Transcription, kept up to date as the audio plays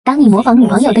当你模仿女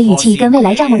朋友的语气跟未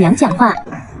来丈母娘讲话，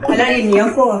我这里年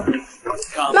货。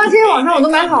妈，这些晚上我都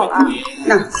买好了。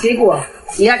那水果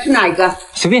你要吃哪一个？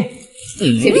随便。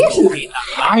随便吃哪一个。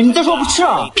哎，你再说我不吃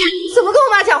啊！怎么跟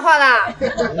我妈讲话的？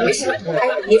没事，哎，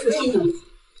别说心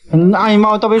疼。阿姨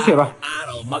妈，我倒杯水吧。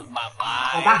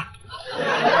好吧。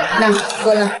那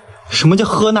喝了。什么叫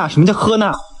喝呢？什么叫喝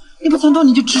呢？你不知道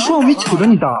你就直说，我没瞅着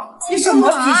你的。你什么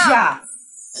脾气啊？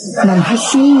那你还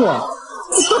凶我？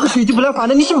你倒个水就不来烦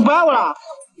的，你是不是不爱我了？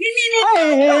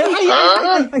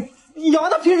哎，瑶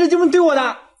她平时这么对我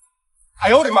的。哎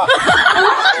呦我的妈！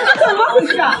怎么回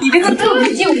事啊？你这个特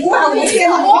别劲舞啊！我天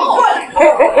哪！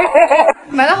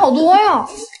买了好多呀。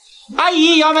阿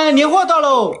姨，瑶买的年货到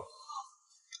喽。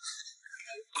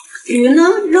鱼呢？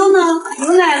肉呢？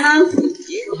牛奶呢？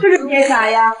这是些啥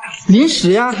呀？零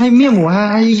食呀，还有面膜，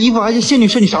还有衣服，还有仙女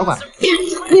设计小款。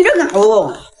你这个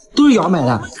哦，都是瑶买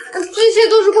的。这些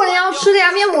都是过年要吃的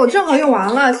呀，面膜正好用完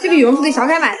了，这个羽绒服给小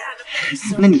凯买的。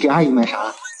那你给阿姨买啥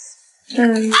了？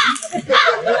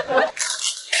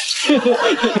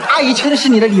阿姨缺的是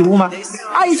你的礼物吗？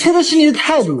阿姨缺的是你的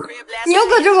态度。你又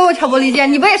搁这给我挑拨离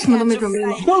间，你不也什么都没准备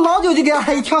吗？我老久就给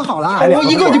阿姨挑好了，我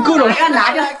一个就够了。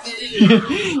拿着。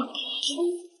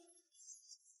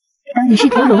当你试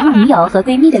图融入女友和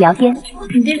闺蜜的聊天，你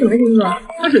今天准备星座？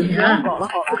我水瓶。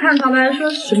我看桃白说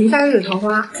水瓶下个月有桃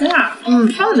花。真的？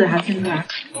上嘴还听出来。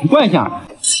惯性，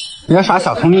人家耍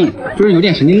小聪明，就是有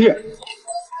点神经质。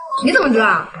你怎么知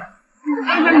道？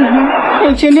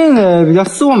天真的比较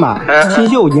斯文吧，清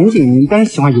秀严谨，但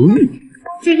是喜欢犹豫。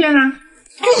巨蟹呢？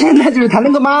巨蟹那就是谈那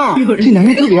个妈，这男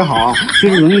生特别好，就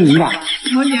是容易敏感。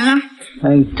摩羯呢？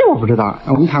这我不知道，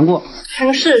我没谈过。谈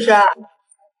个试试。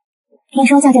听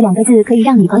说叫这2个字可以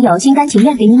让女朋友心甘情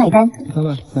愿给你买单。老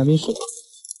板，来杯水。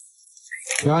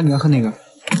瑶瑶，你要喝哪个？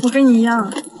我跟你一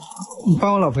样。你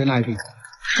帮我老婆拿一杯。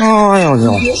哎呦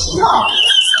呦！别笑。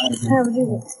还有这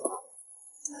个。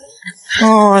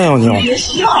哎呦呦！别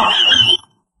笑。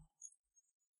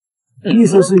意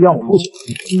思是要我付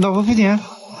钱？老婆付钱。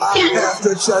出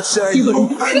示付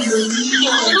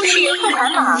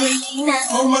款码。什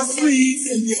么？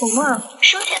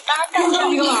输钱包到账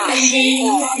地等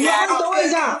我一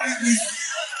下。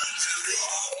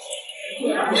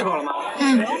吃饱了吗？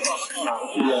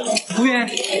服务员，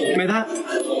买单。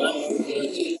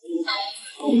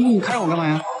你看着我干嘛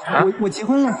呀？我结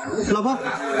婚了，老婆，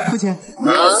付钱。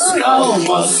老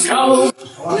婆，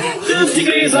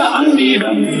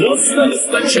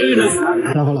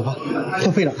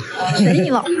作废了。谁你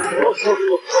老婆？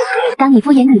当你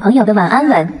敷衍女朋友的晚安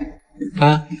吻。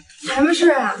什么事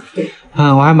啊？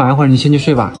我还忙一会儿，你先去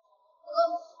睡吧。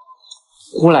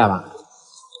过来吧。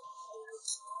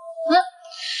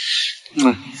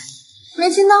没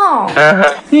听到。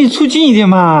你凑近一点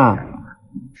嘛。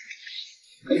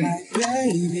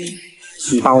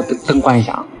你把我灯关一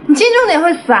下啊！你近重点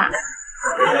会死啊！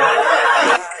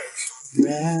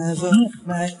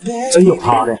真有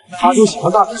他的，他就喜欢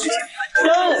干这事情。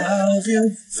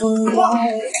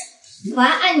晚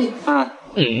安，爱你。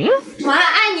晚安，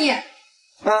爱你。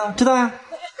知道呀。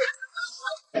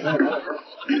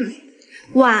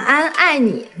晚安，爱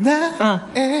你。哎呀，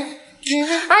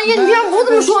你平常不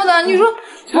这么说的，你说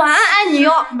晚安，爱你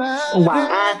哟。晚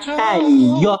安，爱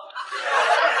你哟。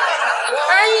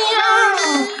哎呀，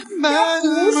不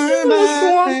是这么说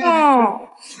的。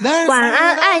晚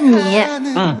安，爱你。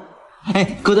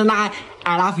Good night,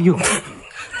 I love you。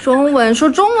中文说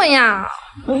中文呀。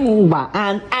晚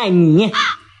安，爱你。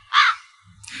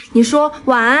你说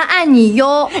晚安，爱你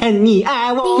哟。你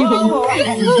爱我。晚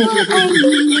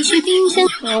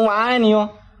安，爱你哟。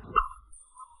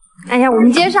哎呀，我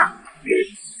们接上。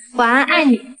晚安，爱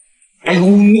你。哎呦，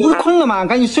你不是困了吗？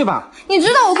赶紧睡吧。你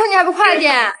知道我困，你还不快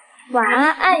点？晚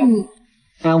安，爱你。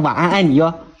晚安，爱你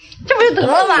哟。这不就得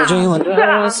了吗？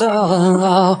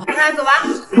那走吧。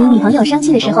你女朋友生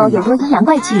气的时候有多阴阳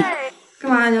怪气？干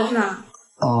嘛？你要去哪？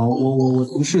我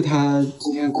同事他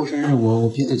今天过生日，我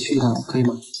必须得去一趟，可以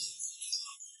吗？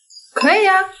可以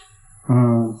呀。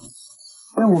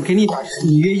那我给你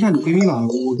你约一下你闺蜜吧，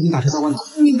我给你打车到万达。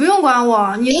你不用管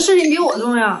我，你的事情比我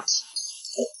重要。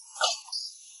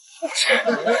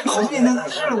好多年谈都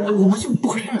是，我不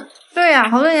会。对呀，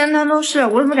好多年谈都是，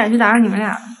我怎么敢去打扰你们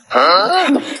俩？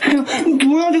你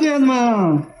不要这个样子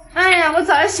嘛！哎呀，我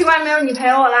早就习惯没有你陪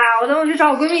我啦，我等会去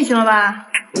找我闺蜜行了吧？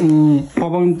宝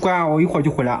宝你乖啊，我一会儿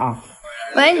就回来啊。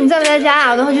喂，你在不在家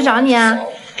啊？我等会去找你啊。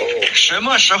什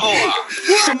么时候啊？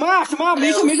什么？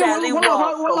没事，我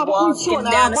老婆会气我的。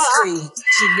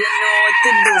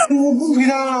我不陪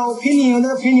她了，我陪你，我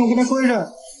跟她说一声。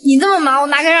你这么忙，我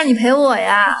哪敢让你陪我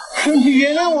呀？你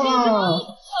原谅我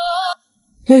了。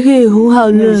嘿嘿，很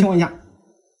好的。亲我一下。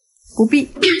不必。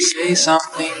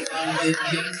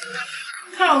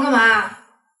看着我干嘛？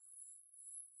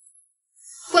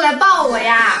过来抱我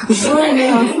呀！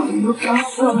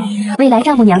未来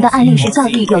丈母娘的案例式教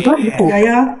育有多离谱？瑶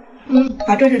瑶，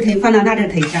把这只腿放到那只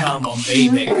腿上。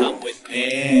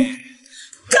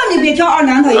叫你别挑二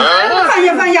郎腿，放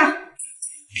下放下，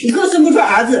以后生不出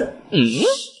儿子。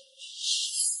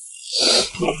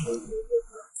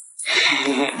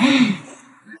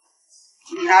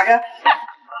拿着。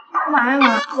干嘛呀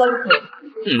妈？喝一口。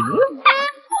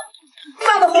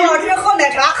胖子洪老师喝奶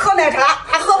茶，喝奶茶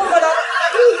还喝不喝的？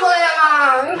不喝呀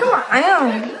妈，你干嘛呀？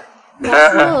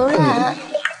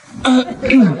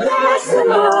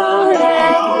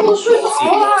我睡着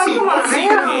了，干嘛呀？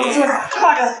抱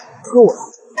着。喝我。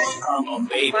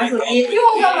玩手机。又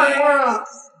干嘛呀？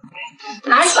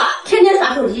哪耍？天天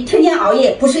耍手机，天天熬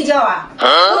夜，不睡觉啊？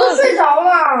我都睡着了。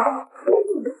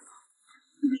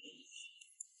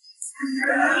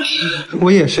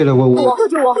我也睡了，我救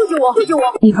救我！救救我！救救我！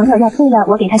女朋友要退了，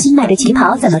我给她新买的旗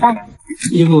袍怎么办？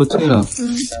衣服我退了，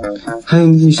还有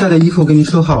你晒的衣服给你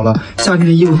收好了，夏天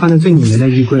的衣服放在最里面的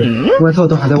衣柜，外套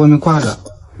都还在外面挂着。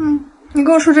你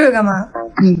跟我说这个干嘛？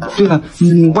对了，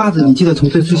你袜子你记得从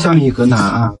最下面一格拿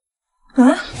啊。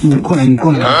你过来。哎，你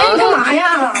干嘛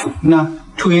呀？那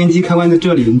抽烟机开关在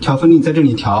这里，你调分量在这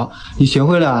里调。你学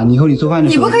会了，以后你做饭的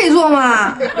时候。你不可以做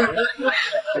吗？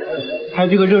还有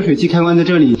这个热水器开关在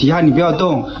这里，底下你不要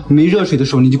动，没热水的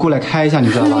时候你就过来开一下，你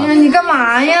知道吧？你干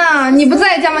嘛呀？你不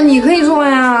在家吗？你可以做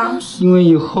呀。因为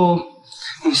以后，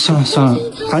算了，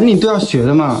反正你都要学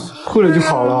的嘛，会了就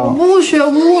好了。不学。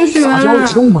啥时候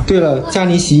知道嘛？对了，家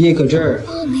里洗衣液搁这儿，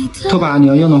拖把你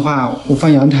要用的话，我放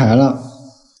阳台了。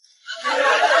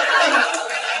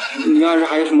你要是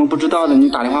还有什么不知道的，你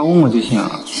打电话问我就行。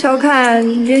小凯，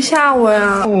你别吓我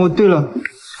呀。哦，对了。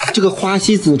这个花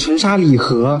西子唇纱礼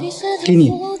盒给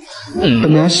你，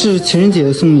本来是情人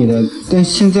节送你的，但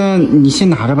现在你先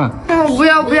拿着吧。不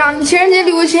要，你情人节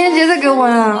礼物情人节再给我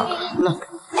呀。那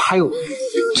还有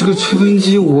这个吹风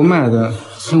机我买的，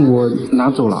我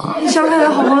拿走了啊。小凯，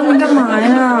好好，你干嘛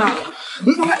呀？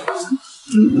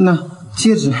那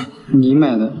戒指你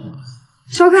买的。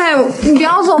小凯，你不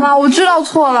要走吧，我知道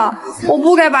错了，我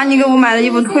不该把你给我买的衣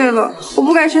服退了，我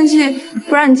不该生气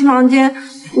不让你进房间。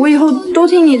我以后都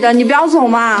听你的，你不要走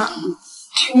嘛。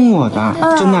听我的，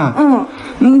真的。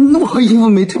那我衣服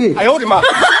没退。哎呦我的妈！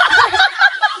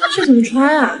这怎么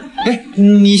穿啊？哎，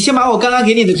你先把我刚刚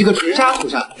给你的这个唇纱涂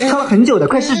上，穿了很久的，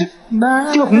快试试。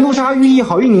这个红豆纱寓意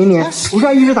好运连连，涂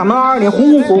上预示咱们22年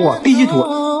红红火火，必须涂，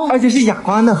而且是哑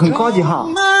光的，很高级哈。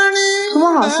涂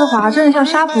抹好丝滑，真的像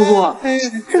纱服过，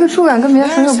这个触感跟别的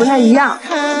唇釉不太一样。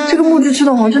这个木质赤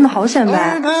豆红真的好显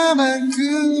白，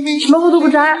什么肤都不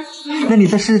沾。那你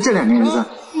再试试这两个颜色，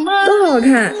都很好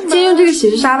看。先用这个喜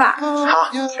事纱吧。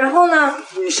好，然后呢？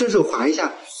你伸手划一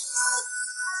下。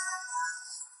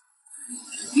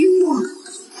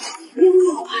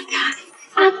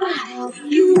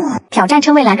挑战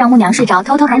趁未来丈母娘睡着，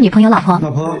偷偷喊女朋友老婆。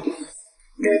老婆，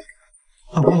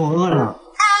我饿了。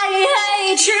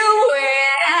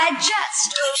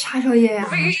啥宵夜呀？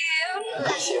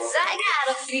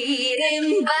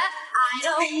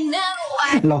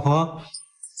老婆。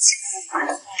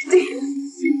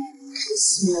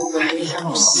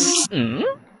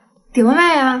点外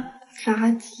卖呀？炸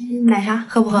鸡、奶茶，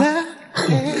喝不喝？不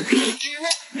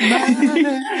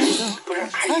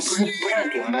是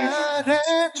点外卖。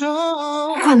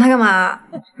管他干嘛？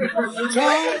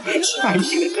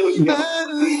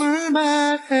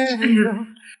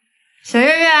小月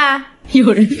月，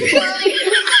有人。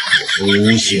苏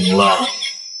醒了，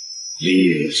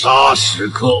猎杀时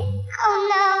刻。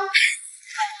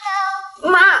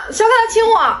妈，小凯要亲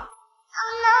我。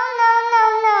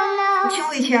你亲我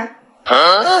一亲。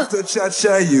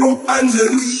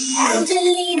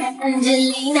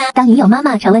当女友妈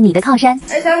妈成了你的靠山。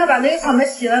哎，小凯把那个草莓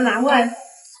洗了拿过来。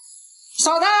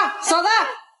嫂子，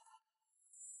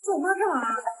我妈干嘛？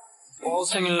嫂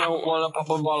子，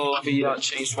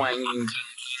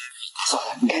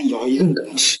你看瑶一个人搁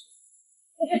那吃。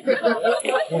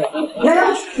来来，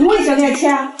我也想给他切。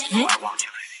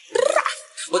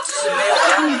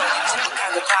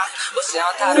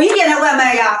谁点的外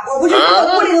卖呀？我不是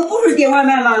说屋里头不准点外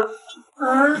卖吗？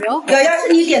瑶瑶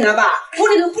是你点的吧？屋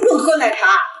里头不准喝奶茶。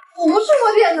不是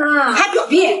我点的。还狡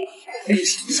辩。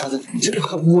嫂子，这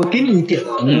个我给你点的，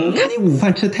看你午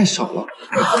饭吃的太少了。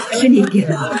是你点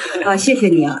的啊，谢谢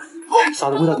你啊。嫂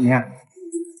子，味道怎么样？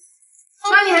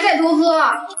妈，你还得多喝。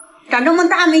长这么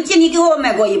大没见你给我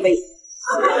买过一杯。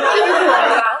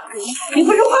你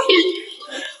不是我。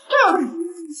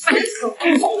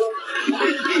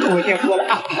我先喝了。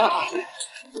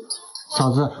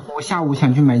嫂子，我下午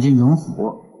想去买件羽绒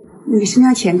服。你身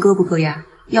上钱够不够呀？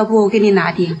要不我给你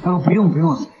拿点。不用不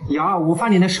用，瑶，我发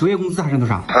你的10个月工资还剩多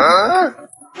少？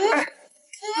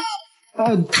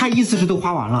他意思是都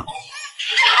花完了。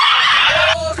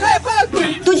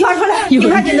都交出来，一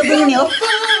块钱都不能留。我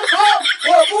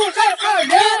不害怕人，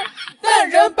但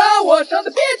人把我伤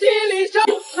得遍体鳞伤。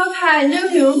小凯，你这个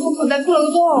羽绒服口袋破了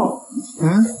个洞。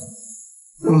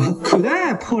口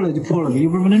袋破了就破了，又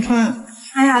不是不能穿。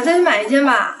哎呀，再去买一件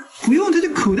吧。不用，这就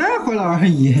口袋坏了而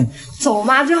已。走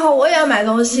嘛，正好我也要买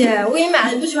东西，我给你买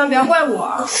了，你不喜欢不要怪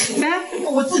我。来，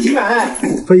我自己买。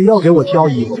非要给我挑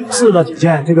衣服，试了几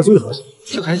件，这个最合适。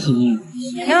就还行，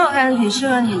挺好看的，挺适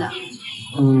合你的。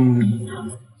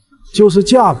就是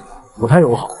价格不太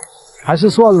友好，还是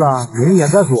算了，明年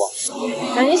再说。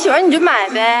那你喜欢你就买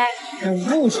呗。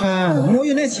不穿，我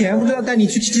有那钱，不知道带你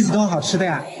去吃几顿好吃的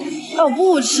呀。那我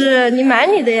不吃，你买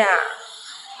你的呀。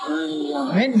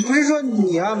哎，你不是说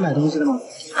你要买东西的吗？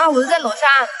啊，我是在楼下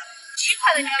呢。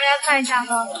快点给大家看一下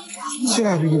吧。去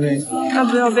哪一杯？啊，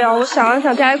不用不用，我想了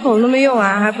想，家里口都没用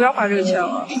完，还不要花这个钱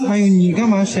了。哎呦，你干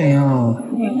嘛省呀？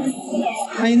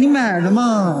哎呀，你买了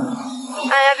嘛？哎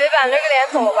呀，别板着个脸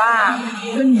走吧。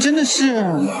你真的是？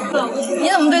你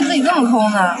怎么对自己这么抠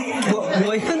呢？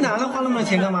我一个男的花那么多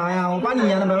钱干嘛呀？我把你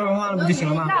养的白白花了不就行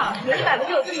了吗？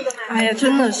哎呀，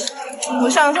真的是，我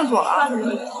上个厕所了。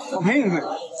我陪你去。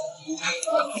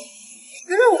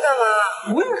跟着我干嘛？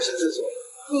我也是厕所。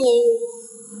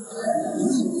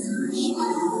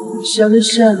想了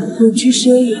想，过去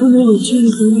谁也不能委屈你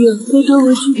朋友，偷偷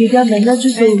回去给他买那只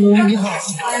手笼。你好，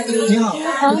你好，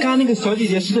我刚刚那个小姐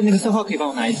姐试的那个色号可以帮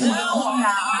我拿一次吗？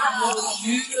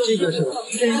这个是吧？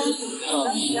对。可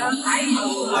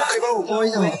以帮我包一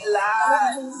下吗？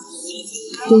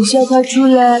等下他出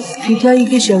来，给他一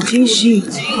个小惊喜。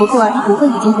不过他不会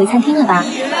已经回餐厅了吧？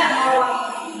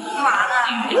干嘛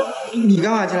呢？你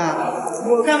干嘛去了？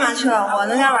我干嘛去了？我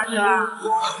能干嘛去了？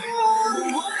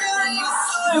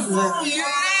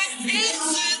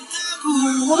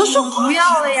我都说不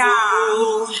要了呀！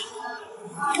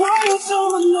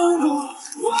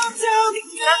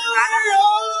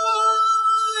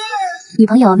女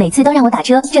朋友每次都让我打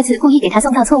车，这次故意给她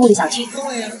送到错误的小区。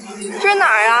这是哪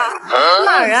儿啊？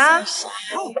哪儿啊？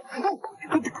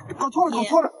搞错了，搞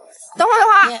错了。等会儿。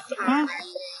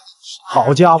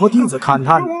好家伙，地址勘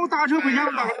探。我打车回家，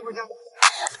我打车回家。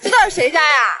这到底谁家呀？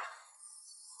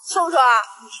说不说？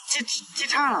记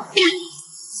差了。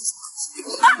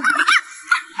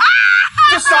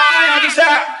这啥呀？这是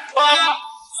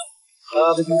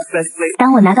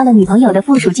当我拿到了女朋友的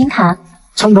附属金卡，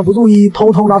趁他不注意，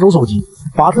偷偷拿走手机，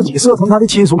把自己设成他的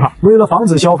亲属卡。为了防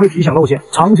止消费提醒露馅，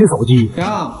藏起手机。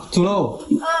呀，走喽！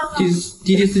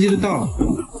滴滴司机都到了。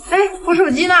哎，我手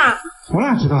机呢？我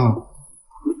哪知道？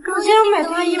刚才我买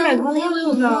多一买多了，要不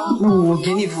要的？那我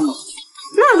给你付。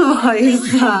那怎么好意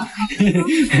思啊？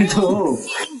走。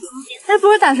哎，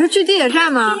不是打车去地铁站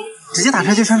吗？直接打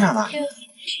车去商场吧。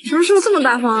什么时候这么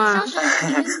大方啊？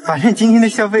反正今天的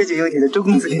消费就由你的周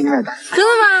公子给你买单。真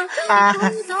的吗？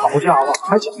好家伙，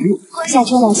还奖励！下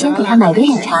车了先给她买杯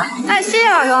奶茶。哎，谢谢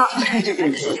老哥。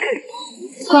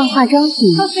逛化妆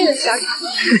品，消费的小卡。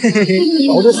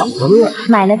找点嗓子乐。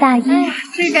买了大衣。哎呀，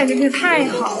这个感觉可太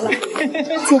好了。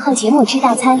最后节末吃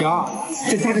大餐。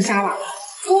这加个虾吧。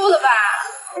不的吧？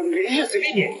没事，随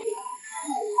便点。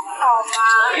好吧。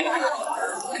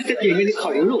再点个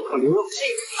烤牛肉，烤牛肉。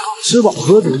吃饱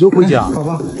喝酒就回家。宝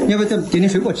宝，要不要再点点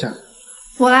水果吃啊？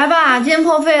我来吧，今天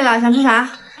破费了，想吃啥？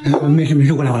没事没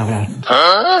事，我来。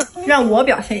让我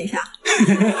表现一下。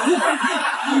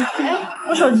哎，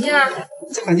我手机呢？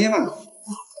在房间嘛。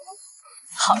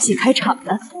好戏开场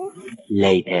了。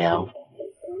Later。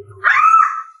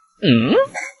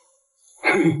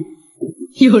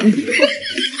有人。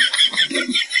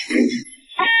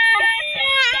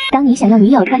当你想让女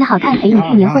友穿得好看陪你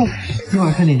去年会，你晚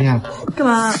上看哪天啊？干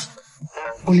嘛？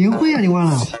我年会啊，你忘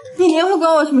了？你年会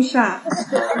关我什么事啊？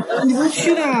你不是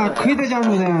去的，可以带家属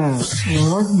的，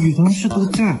我女同事都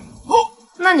在。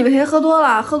那你们谁喝多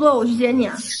了？喝多了我去接你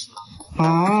啊。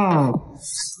啊！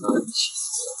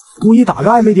故意打个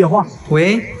暧昧电话。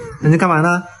喂，你在干嘛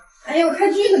呢？哎呀，我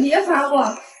开剧可别烦我。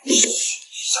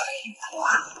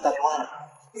打电话了。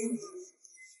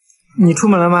你出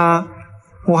门了吗？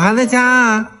我还在家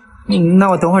啊。那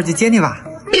我等会儿去接你吧。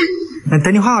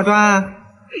等你化好妆啊。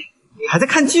你还在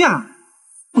看剧啊？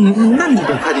那你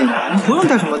得快点，不用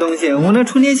带什么东西，我那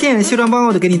充电线、卸妆包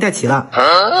我都给你带齐了。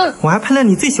我还喷了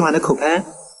你最喜欢的口喷。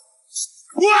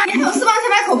你给我48000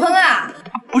买口喷啊？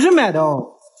不是买的哦，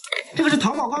这个是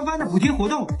淘宝官方的补贴活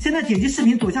动。现在点击视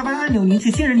频左下方按钮领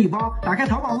取新人礼包，打开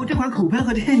淘宝后，这款口喷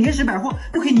和这些年时百货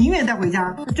都可以宁愿带回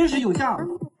家，真实有效。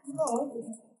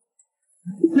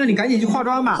那你赶紧去化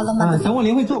妆吧，等我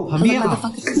林慧坐我旁边啊。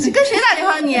你跟谁打电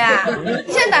话你？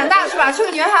你现在胆大是吧？是个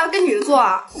女人还要跟女的坐？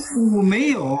我没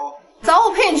有。走，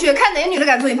我陪你去，看哪个女的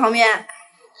敢坐你旁边。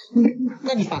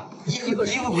那你把衣服不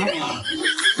要脸了。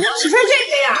只穿这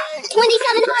个呀？问题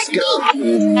下面的话题。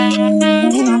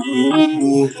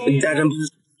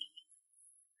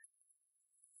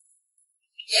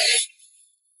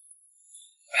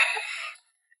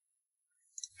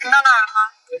你到哪儿了？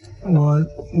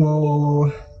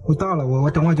我到了，我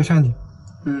等会儿就上去。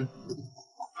嗯。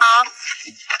好。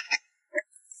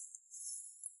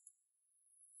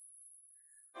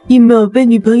一秒被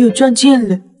女朋友撞见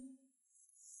了。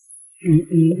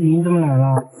你怎么来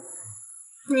了？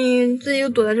你自己又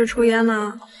躲在这抽烟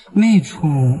呢？没抽，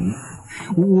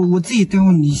我自己待会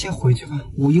儿你先回去吧，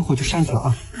我一会儿就上去了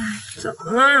啊。哎，怎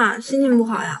么了？心情不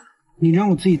好呀？你让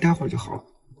我自己待会儿就好了。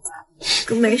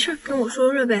没事，跟我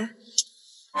说说呗。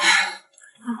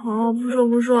好，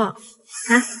不说。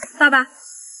来，爸爸。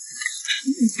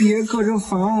别搁这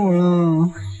烦我了，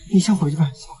你先回去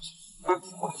吧，先回去啊。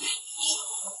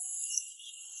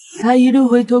他一路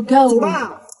回头看我。走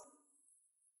吧。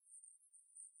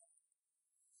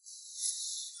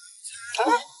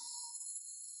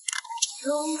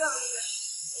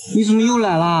你怎么又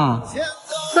来啦？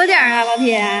喝点啊，老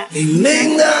铁。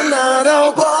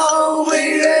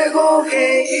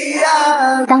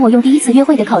当我用第一次约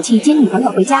会的口气接女朋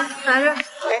友回家，拿着。哎，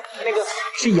那个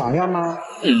是瑶瑶吗？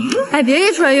哎，别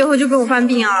一出来约会就跟我犯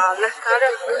病啊！来，拿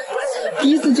着。第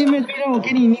一次见面就让我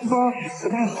给你拎包，不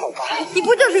太好吧？你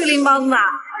不就是个拎包子吗？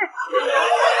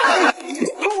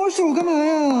碰我手干嘛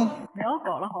呀？没有，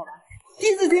好了。第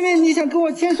一次见面你想跟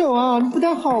我牵手啊？不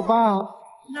太好吧？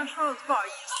那说了不好意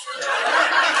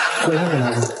思。回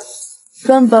来。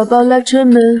帮宝宝拉车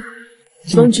门，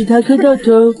防止他磕到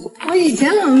头。我以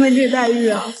前怎么会这待遇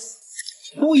啊？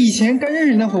我以前刚认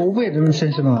识那会儿，我不也这么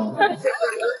绅士的吗？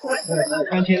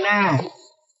安全带。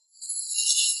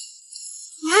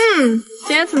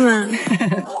gentleman。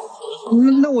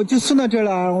那我就送到这儿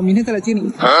了，我明天再来接你。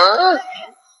你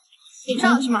这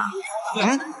样是吗？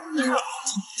啊？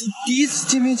第一次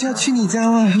见面就要去你家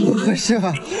吗？不合适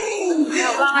吧？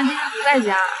我爸妈今天不在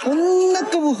家。那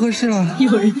更不合适了。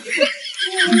有人。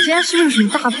你今天是不是有什么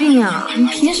大病啊？你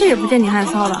平时也不见你害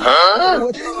臊的。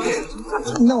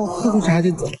那我喝口茶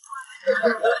就走。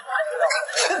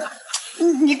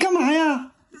你干嘛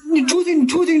呀？你出去，我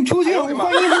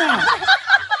换衣服呢。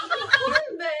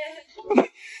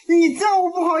你这样我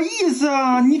不好意思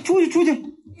啊！你出去。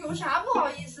有啥不好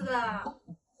意思的？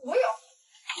我有。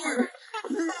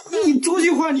你出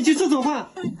去换，你去厕所换。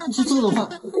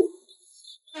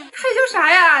害羞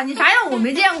啥呀？你啥样我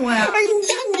没见过呀？哎，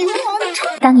你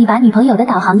当你把女朋友的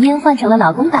导航烟换成了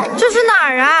老公版，这是哪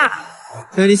儿啊？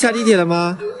你下地铁了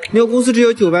吗？离我公司只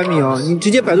有900米哦，你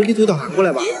直接百度地图导航过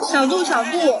来吧。小度，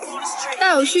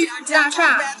带我去大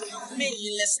厦。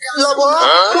老婆，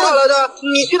说好了的，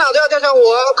你去哪都要带上我，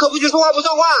可不许说话不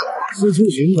算话。四处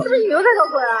寻找。这不是你又在搞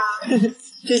鬼啊？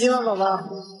贴心了，宝宝。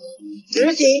执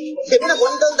行，前面的红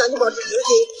绿灯咱就保持执行，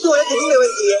做人肯定没问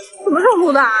题。什么时候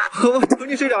录的？我等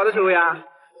你睡着的时候呀。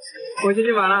我先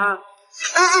去忙了啊。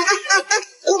哎，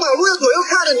过马路要左右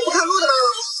看的，你不看路的吗？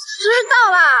知道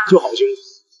了。就好兄弟。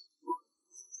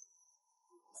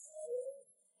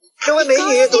这位美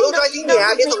女，走路专心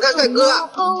点，别总看帅哥。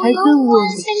还跟我。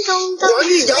黄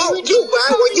玉瑶，右拐，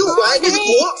我右拐，那是左。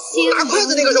拿筷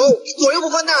子那个手，左右不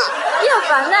分的。要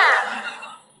烦的。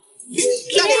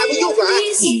那你还不右拐？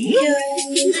你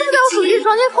是不是在我手机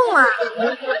双监控啊？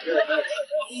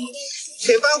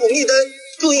前方红绿灯，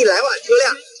注意来往车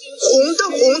辆。红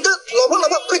灯，老婆，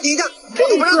快停下！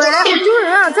我不让走了。好丢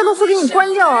人啊！这都说给你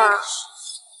关掉啊！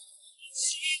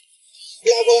老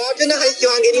婆真的很喜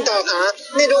欢给你导航，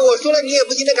那种我说了你也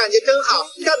不信的感觉真好，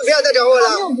下次不要再找我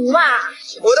了。有毒吧？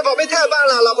我的宝贝太棒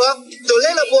了，老婆，走累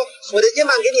了不？我的肩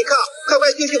膀给你靠，快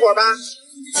休息会儿吧。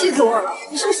气死我了！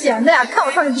你是不是闲的呀？看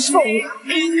我上去就揍你。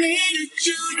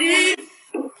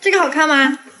这个好看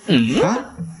吗？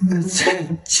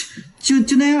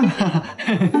就那样吧。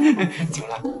怎么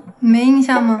了？你没印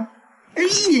象吗？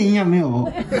一点印象没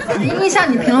有。印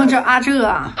象你评论这啊？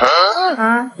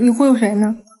你忽悠谁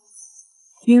呢？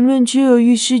评论只有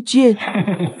一世界。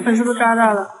粉丝都渣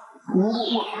渣了。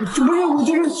我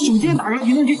就是首先打个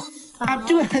评论就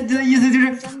这意思就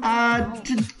是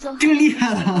这个厉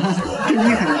害了，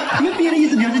没别的意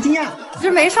思，表示惊讶。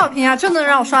这没少评啊，这能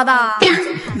让我刷到啊？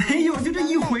没有，就这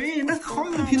一回，那好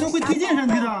友的评论会推荐上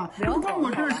去的，不关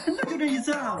我事儿，真的就这一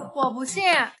次。我不信。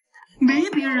没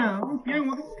别人我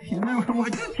评论，我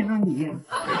就评论你。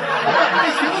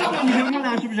你评论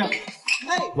了是不是？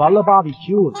完了，芭比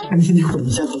Q 了。你混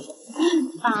一下。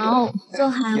宝，这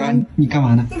还呀，你干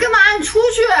嘛呢？你干嘛？你出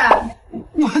去！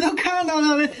我都看到了，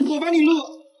我帮你录。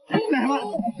来吧。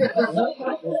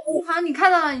好，你看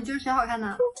到了，你觉得谁好看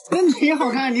呢？那你好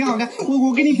看，你好看，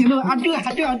我给你评论啊，这。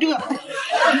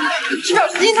是找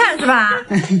使劲看是吧？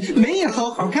没有，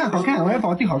好看，我要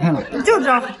保定好看了。就知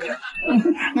道。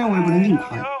那我也不能硬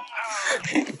看。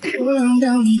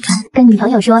跟女朋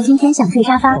友说今天想睡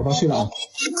沙发。宝宝睡了啊。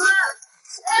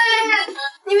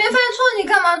你没犯错，你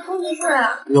干嘛偷着睡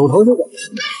啊？有头就走。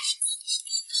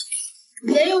你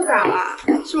今天又咋了？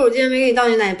是不是我今天没给你倒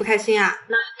牛奶，你不开心啊？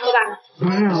那喝吧。不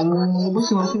是，我不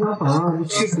喜欢睡沙发，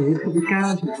去水特别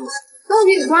干净。那我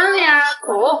给你关了呀，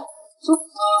走。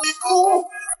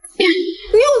你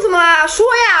又怎么了？说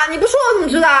呀！你不说我怎么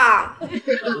知道？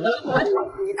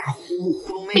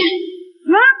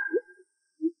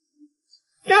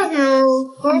这样行，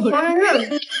我还是。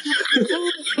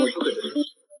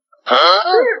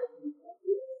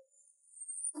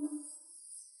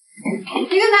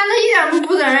一个男的一点不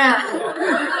负责任，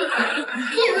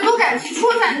一直都敢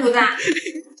说三就三。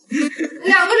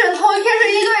两个枕头，一天睡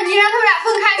一对，你让他们俩分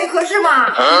开，你合适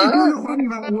吗？还你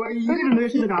吧，我一个人都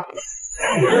睡得着。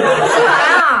睡完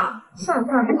啊？算了，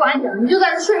不管你了，你就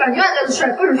在这睡吧，你愿意在这睡，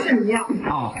不准睡你要。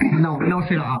哦，那我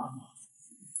睡了啊。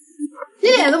你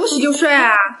脸都不洗就睡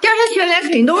啊？第二天洗完脸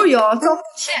肯定都是油，走，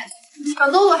切。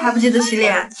长痘痘还不记得洗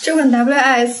脸？这款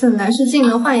WIS 男士净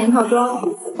能焕颜套装，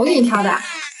我给你挑的。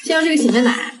先用这个洗面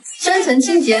奶，深层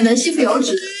清洁，能吸附油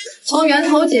脂，从源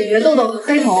头解决痘痘和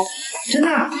黑头。真的？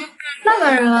那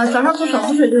当然了，早上涂手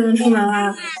肤水就能出门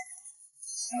啦，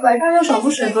晚上用手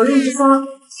肤水隔润之霜，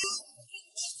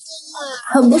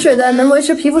很补水的，能维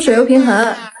持皮肤水油平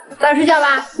衡。早点睡觉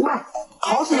吧。哇，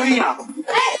好省力啊！哎，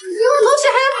你用东西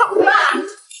还要跑是吧？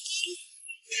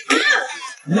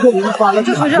一个人发了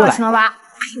就说这就行了吧？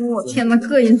我天呐，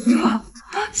膈应死了！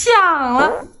响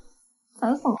了，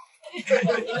烦死了！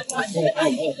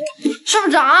睡不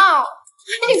着，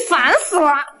你烦死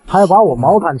了！还把我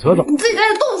毛毯扯走，你自己在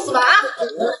这冻死吧！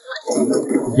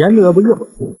言得不一会儿。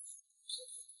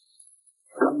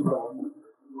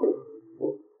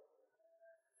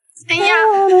哎呀，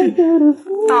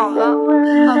倒了，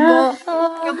老公，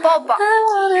要抱抱。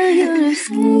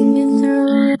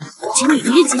情侣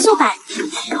一日极速版。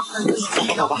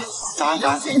宝宝，早安。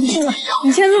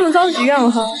你现在这么着急干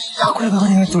嘛？快，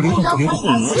走流动。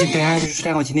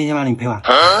待会儿今天先把你陪玩。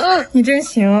你真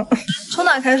行。从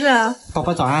哪开始啊？宝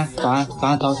宝早安，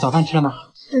早饭吃了吗？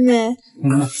妹妹。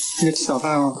记得吃早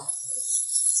饭哦。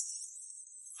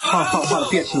好了，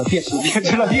别吃了，这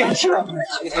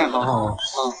个菜好了啊！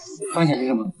方向是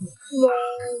什么？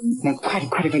那快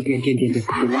点，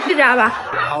这家吧。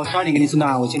好，我12点给你送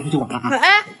到，我先出去玩了啊。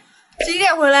哎，几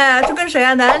点回来啊？这跟谁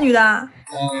啊？男的女的？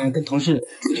跟同事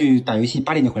出去打游戏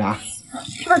，8点就回来啊。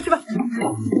去吧。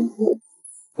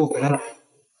我回来了。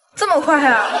这么快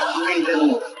啊？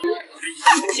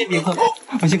先别喝，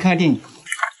我先看看电影。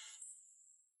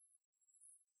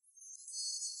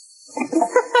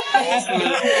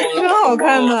真好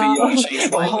看呢。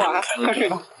晚安，快睡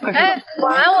吧。哎，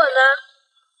晚安我呢？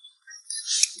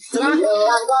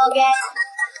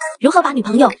如何把女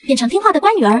朋友变成听话的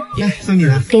乖女儿？来，送你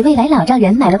了。给未来老丈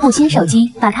人买了部新手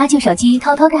机，把他旧手机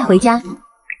偷偷带回家。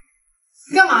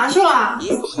干嘛去了？啊？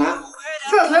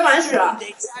去了腿板屎。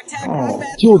哦，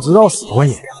就知道使唤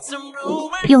人。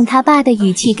用他爸的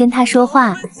语气跟他说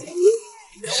话。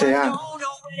谁啊？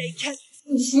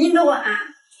你洗你的碗。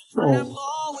哦。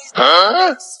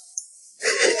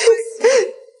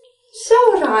笑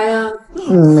啥呀？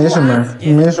没什么。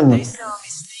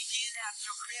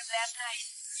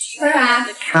干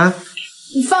啥？啊？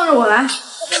你放着我来。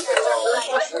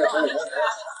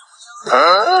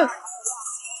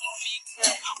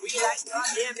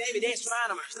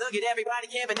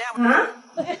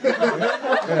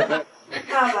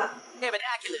爸爸。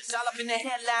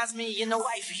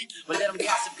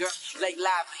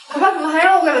爸爸怎么还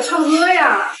让我给他唱歌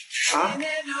呀？啊？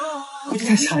你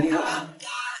太傻了。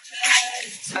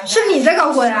是你在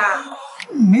搞鬼啊？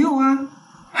没有啊。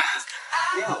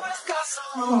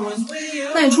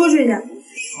那你出去一下。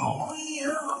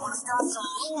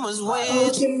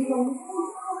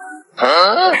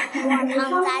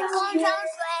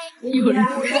有人。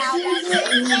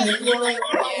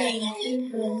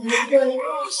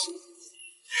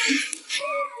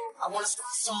爸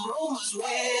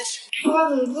爸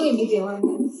怎么自己不结婚？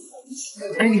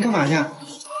哎，你干嘛去？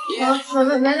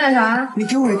买点啥？你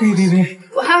给我也带一杯呗。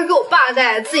我还要给我爸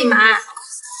带，自己买。啊！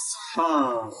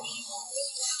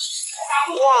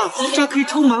哇，这样可以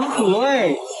抽盲盒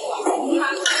哎！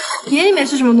碟里面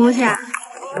是什么东西啊？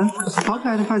好可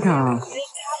爱的发卡。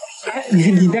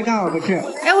你在干嘛不是？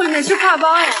哎，我里面是挎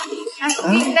包哎。哎，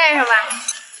给你带上吧。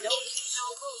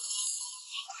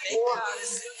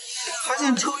还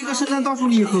想抽一个圣诞倒数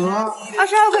礼盒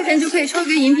，22块钱就可以抽一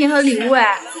个饮品和礼物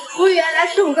哎！服务员，来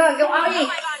15个，给我all in。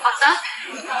好的。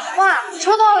哇，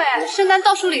抽到了哎，圣诞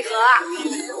倒数礼盒啊！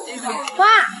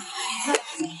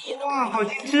哇，好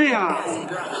精致呀！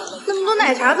那么多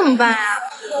奶茶怎么办呀？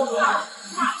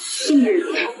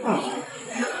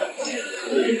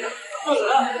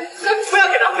不要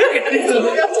给他，不要给他，哎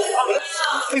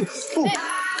呦，不！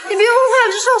你别误会了，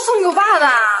这是要送给我爸的。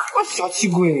小气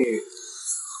鬼！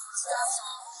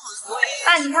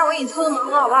爸，你看我给你抽的盲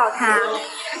盒好不好看？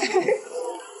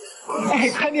哎，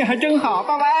看你还真好，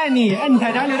爸爸爱你，爱你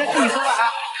太长留在自己说啊。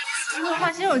你怎么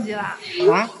换新手机了？啊？看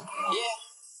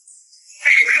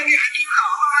你还挺好，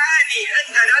爸爸爱你，爱你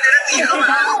太长留在自己说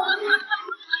啊。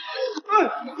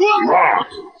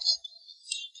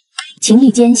情侣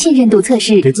间信任度测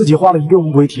试，给自己画了一个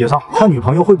乌龟贴上，看女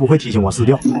朋友会不会提醒我撕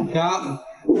掉。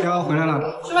瑶回来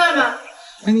了，吃饭吧。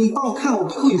哎，你帮我看我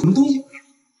背后有什么东西？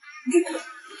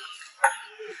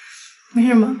没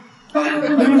什么。刚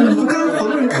刚好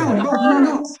多人看我，你帮我看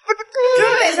到。这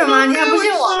为什么？你还不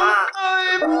信我吗？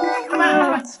看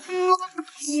吧。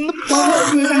我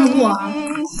出去散个步啊。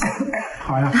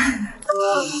好呀。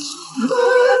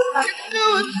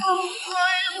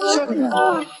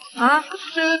啊？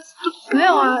没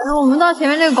有啊，我们到前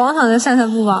面这个广场再散散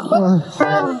步吧。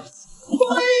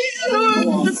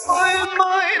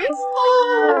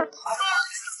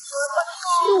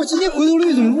我今天回头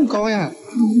率怎么那么高呀？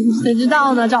谁知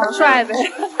道呢？长得帅呗。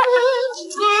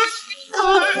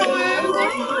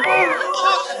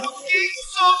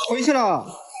回去了。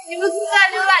你不是在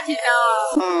溜达几圈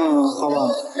啊？好吧。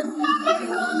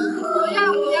回家。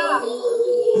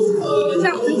下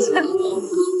回见。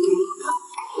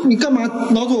你干嘛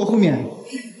老走我后面？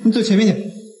你走前面去。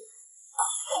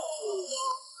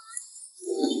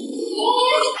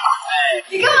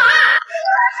你干嘛？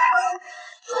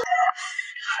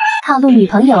套路女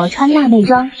朋友穿辣妹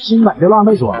装，新买的辣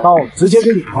妹说到，直接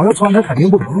给女朋友穿，她肯定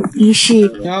不同意。于是，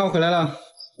呀，我回来了。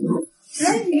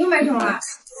哎，你又买什么了？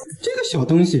这个小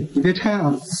东西，你别拆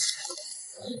啊！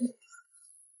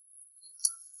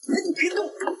你别动，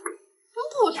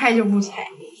不拆就不拆。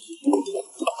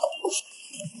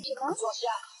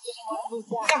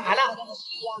干嘛呢？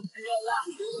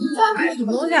爸买什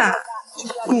么东西啊？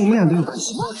跟我们俩都有关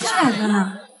系。这俩穿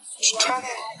呢？穿的。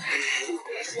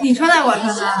你穿的，我穿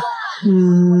的。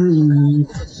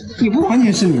也不完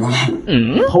全是你吧？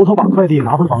偷偷把快递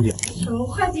拿回房间。什么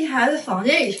快递还在房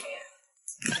间里拆？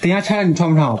等一下拆了你穿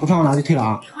不上？不穿我拿去退了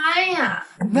啊！穿呀。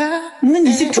那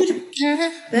你先出去。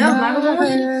等一下我拿个东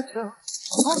西。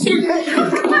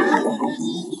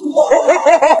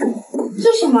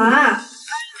这什么啊？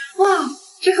哇，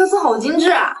这盒子好精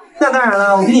致啊！那当然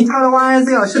了，我给你挑了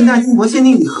YSL 圣诞金箔限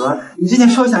定礼盒，你之前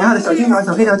说想要的小金条、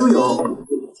小黑条都有。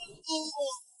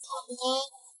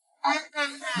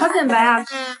好显白啊！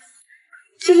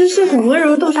其实是很温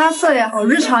柔豆沙色呀，好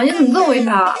日常，你怎么这么微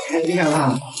调啊？厉害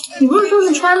吧？你不是说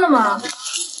是穿的吗？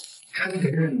穿给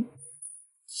人。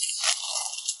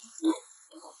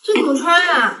这怎么穿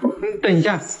呀？等一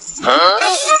下。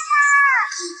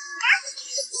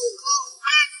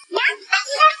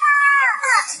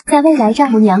在未来丈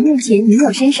母娘面前，女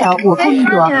友伸手，我碰一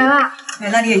朵。来了，买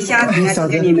了点虾子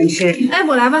给你们吃。哎，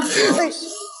我来吧。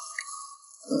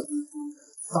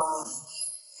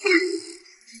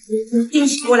定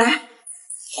西过来。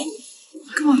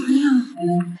干嘛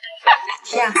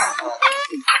呀？呀。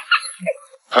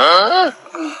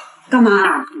干嘛？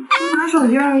拿手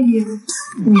机而已。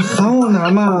你喊我拿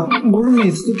嘛，不是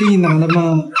每次都给你拿的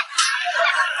吗？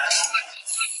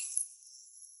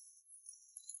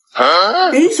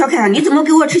哎，小凯，你怎么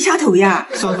给我吃虾头呀？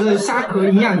嫂子，虾壳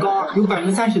营养高，有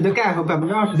30%的钙和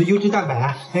20%的优质蛋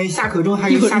白。哎，虾壳中还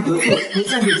有虾壳素，能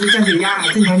降血脂、降血压，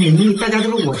增强免疫力。大家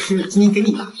都是我吃，今天给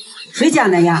你的。谁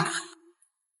讲的呀？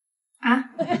啊？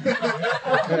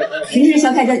平时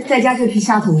小凯在家就吃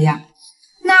虾头呀？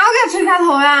哪有敢吃虾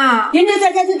头呀？人家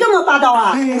在家就这么霸道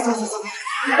啊？哎，走。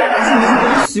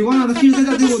习惯了，他平时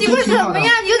在家对我习惯什么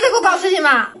呀？你又在给我搞事情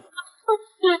嘛？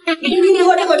你给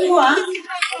我这个吃完，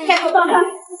开口放开。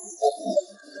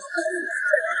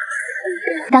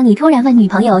当你突然问女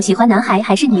朋友喜欢男孩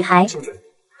还是女孩，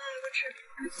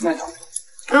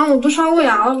我不刷过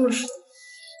牙了，不是。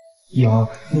有，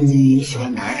你喜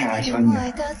欢男孩还是喜欢女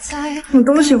孩？我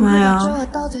都喜欢呀。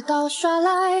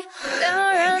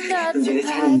你觉得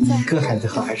家里一个孩子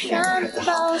好还是2个孩子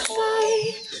好？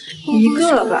一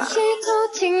个吧，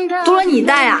多了你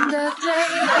带呀。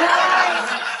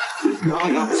然后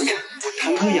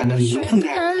堂哥养的灵凤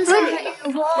胎。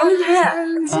王明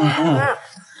才。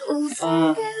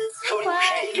说不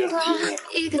是。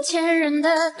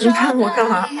你看我干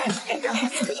嘛？想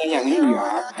养个女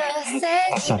儿，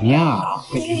小妞啊。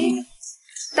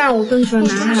但是我更喜欢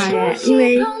男孩耶，因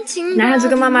为男孩子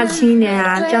跟妈妈亲一点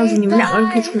呀，这样子你们2个人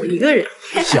可以宠我1个人。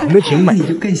想的挺美。你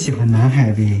就更喜欢男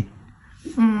孩呗？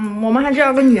我们还是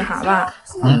要个女孩吧。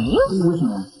为什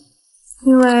么？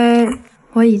因为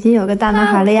我已经有个大男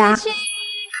孩了呀。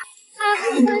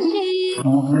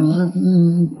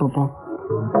宝宝，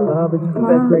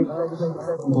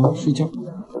我要睡觉。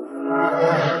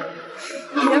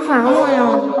别烦我呀！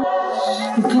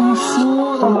你跟我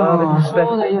说的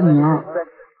呀，女儿。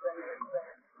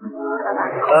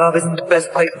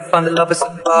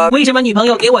为什么女朋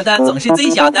友给我的总是最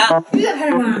小的？你在拍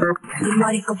什么？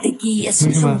为什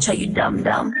么？小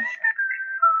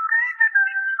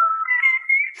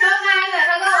凯，奶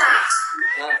茶到了。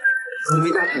你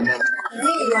没打开呢。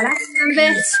我来干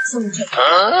杯。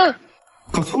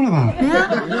搞错了吧？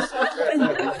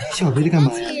小杯的干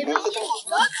嘛呀？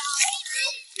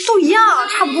都一样，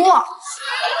差不多。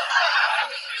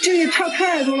这也差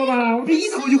太多了吧！我这一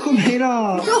口就喝没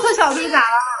了。就喝小杯咋了？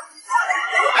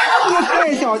你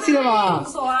太小气了吧！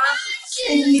走啊！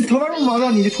你头发这么毛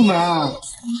躁你就出门啊？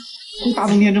这大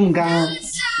冬天这么干，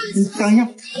你等一下，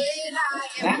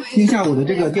来听一下我的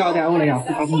这个第2代欧莱雅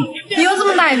护发素。你又这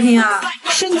么大一瓶啊？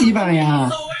升级版呀，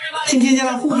新添加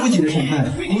了护肤级的成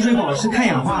分，补水保湿抗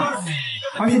氧化，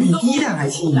而且比第1代还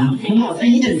轻盈，能保持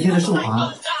1整天的顺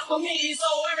滑。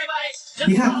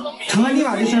你看，成完立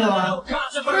马就升了吧？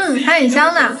还很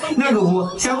香呢。那可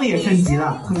不，香味也升级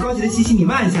了，很高级的七夕米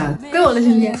漫香。给我的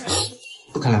行不行？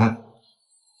不可能。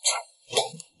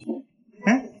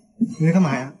哎，你在干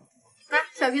嘛呀？来，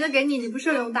小瓶的给你，你不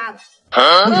适合用大的。为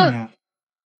什么呀？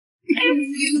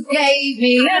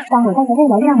当我带着未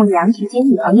来丈母娘去接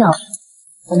女朋友。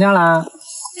回家啦？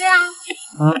对呀。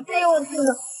哎呦我天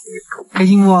呐！开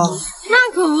心不？那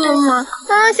可不嘛，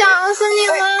想死你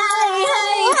了！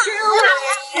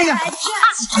哎呀，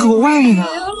搁外面呢。我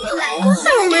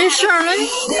没事了，哎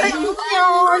呀，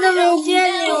我都没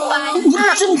见你了。你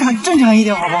正常一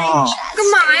点好不好？干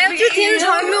嘛呀？这停车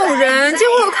场又有人，结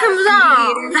果我看不到。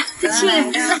来，再亲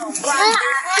一个。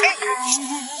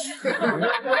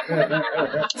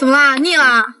怎么啦？腻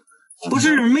了？不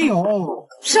是，没有。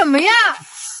什么呀？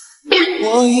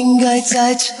我应该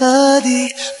在这里，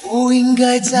不应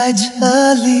该在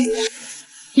这里。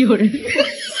有人。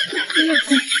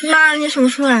妈，你什么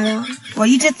时候来的？我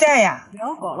一直在呀。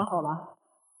好了。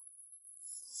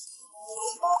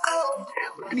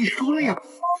我跟你说了呀。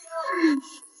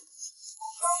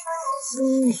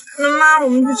那妈，我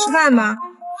们去吃饭吧。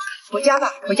回家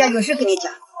吧，回家有事跟你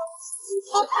讲。